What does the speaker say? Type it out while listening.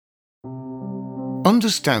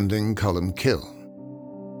Understanding Colmcille.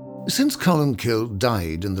 Since Colmcille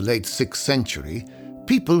died in the late 6th century,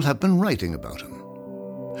 people have been writing about him.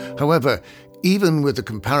 However, even with the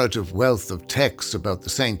comparative wealth of texts about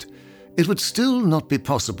the saint, it would still not be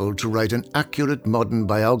possible to write an accurate modern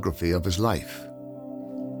biography of his life.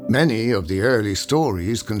 Many of the early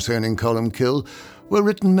stories concerning Colmcille were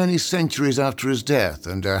written many centuries after his death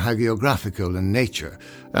and are hagiographical in nature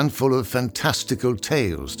and full of fantastical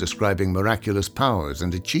tales describing miraculous powers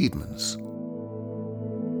and achievements.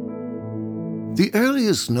 The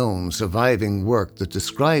earliest known surviving work that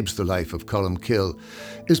describes the life of Colmcille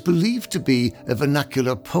is believed to be a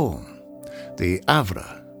vernacular poem, the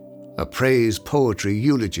Avra, a praise poetry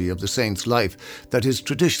eulogy of the saint's life that is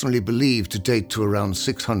traditionally believed to date to around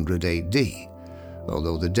 600 AD,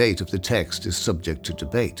 although the date of the text is subject to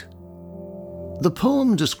debate. The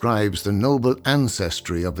poem describes the noble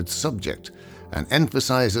ancestry of its subject and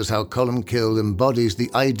emphasizes how Colmcille embodies the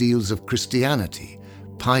ideals of Christianity,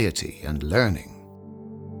 piety, and learning.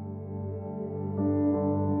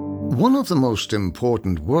 One of the most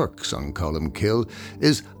important works on Colmcille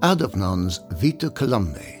is Adamnan's Vita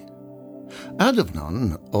Columbae.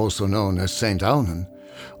 Adamnan, also known as St Aunan,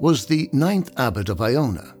 was the 9th abbot of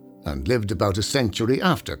Iona and lived about a century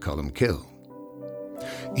after Colmcille.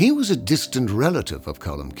 He was a distant relative of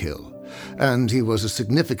Colmcille, and he was a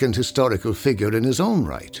significant historical figure in his own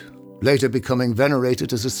right, later becoming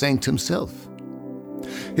venerated as a saint himself.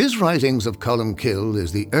 His writings of Colmcille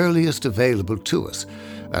is the earliest available to us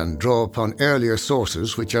and draw upon earlier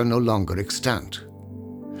sources which are no longer extant.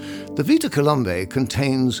 The Vita Columbae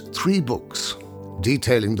contains 3 books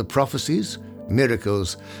detailing the prophecies,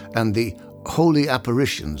 miracles, and the holy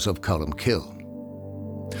apparitions of Colmcille.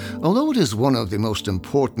 Although it is one of the most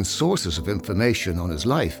important sources of information on his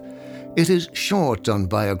life, it is short on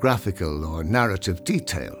biographical or narrative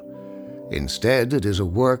detail. Instead, it is a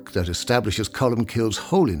work that establishes Colmcille's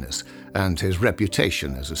holiness and his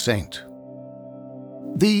reputation as a saint.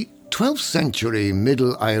 The 12th century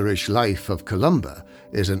Middle Irish Life of Columba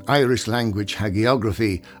is an Irish-language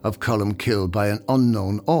hagiography of Colmcille by an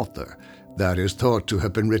unknown author that is thought to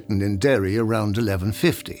have been written in Derry around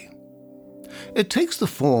 1150. It takes the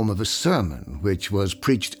form of a sermon which was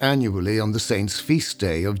preached annually on the saint's feast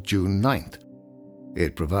day of June 9th.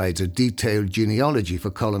 It provides a detailed genealogy for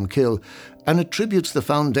Colmcille and attributes the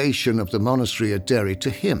foundation of the monastery at Derry to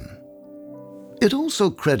him. It also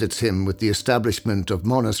credits him with the establishment of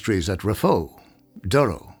monasteries at Raphoe,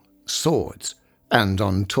 Durrow, Swords, and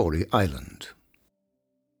on Tory Island.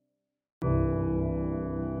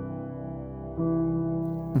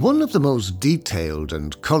 One of the most detailed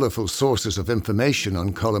and colourful sources of information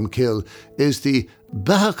on Colmcille is the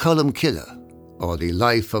Colmcille, or the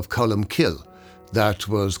Life of Colmcille, that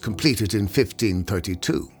was completed in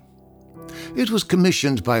 1532. It was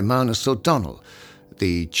commissioned by Manus O'Donnell,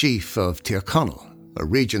 the chief of Tyrconnell, a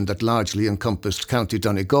region that largely encompassed County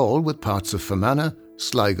Donegal with parts of Fermanagh,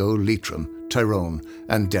 Sligo, Leitrim, Tyrone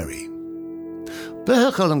and Derry.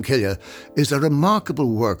 Colmcille is a remarkable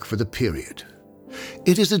work for the period.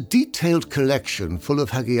 It is a detailed collection full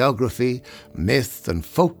of hagiography, myth and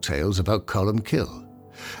folk tales about Colmcille,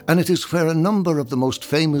 and it is where a number of the most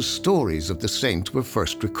famous stories of the saint were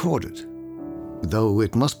first recorded, though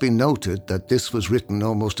it must be noted that this was written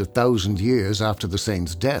almost 1,000 years after the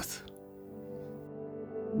saint's death.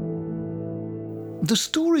 The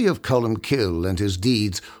story of Colmcille and his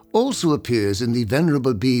deeds also appears in the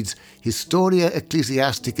Venerable Bede's Historia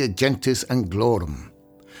Ecclesiastica Gentis Anglorum,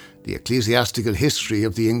 the ecclesiastical history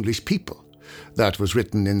of the English people, that was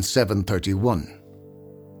written in 731.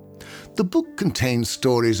 The book contains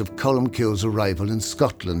stories of Colmcille's arrival in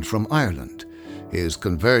Scotland from Ireland, his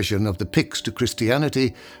conversion of the Picts to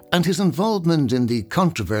Christianity, and his involvement in the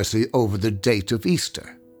controversy over the date of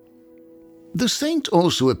Easter. The saint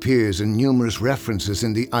also appears in numerous references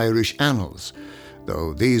in the Irish annals,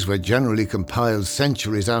 though these were generally compiled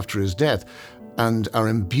centuries after his death and are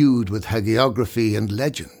imbued with hagiography and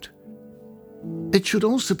legend. It should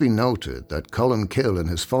also be noted that Colmcille and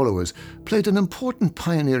his followers played an important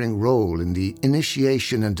pioneering role in the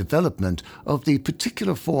initiation and development of the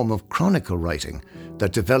particular form of chronicle writing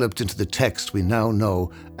that developed into the text we now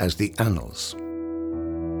know as the Annals.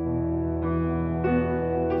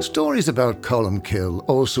 Stories about Colmcille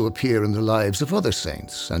also appear in the lives of other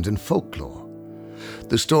saints and in folklore.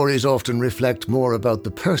 The stories often reflect more about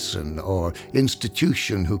the person or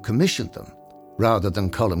institution who commissioned them, rather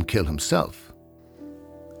than Colmcille himself.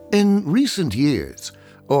 In recent years,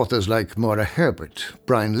 authors like Maura Herbert,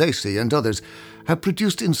 Brian Lacey, and others have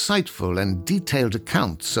produced insightful and detailed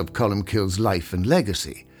accounts of Colmcille's life and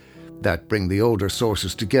legacy, that bring the older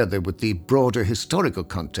sources together with the broader historical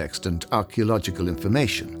context and archaeological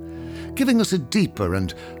information, giving us a deeper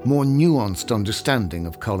and more nuanced understanding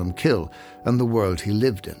of Colmcille and the world he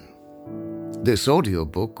lived in. This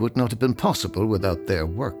audiobook would not have been possible without their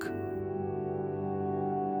work.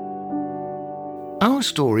 Our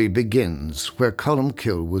story begins where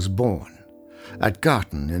Colmcille was born, at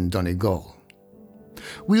Gartan in Donegal.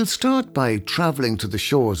 We'll start by travelling to the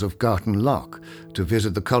shores of Gartan Loch to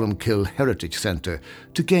visit the Colmcille Heritage Centre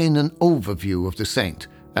to gain an overview of the saint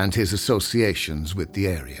and his associations with the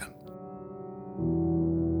area.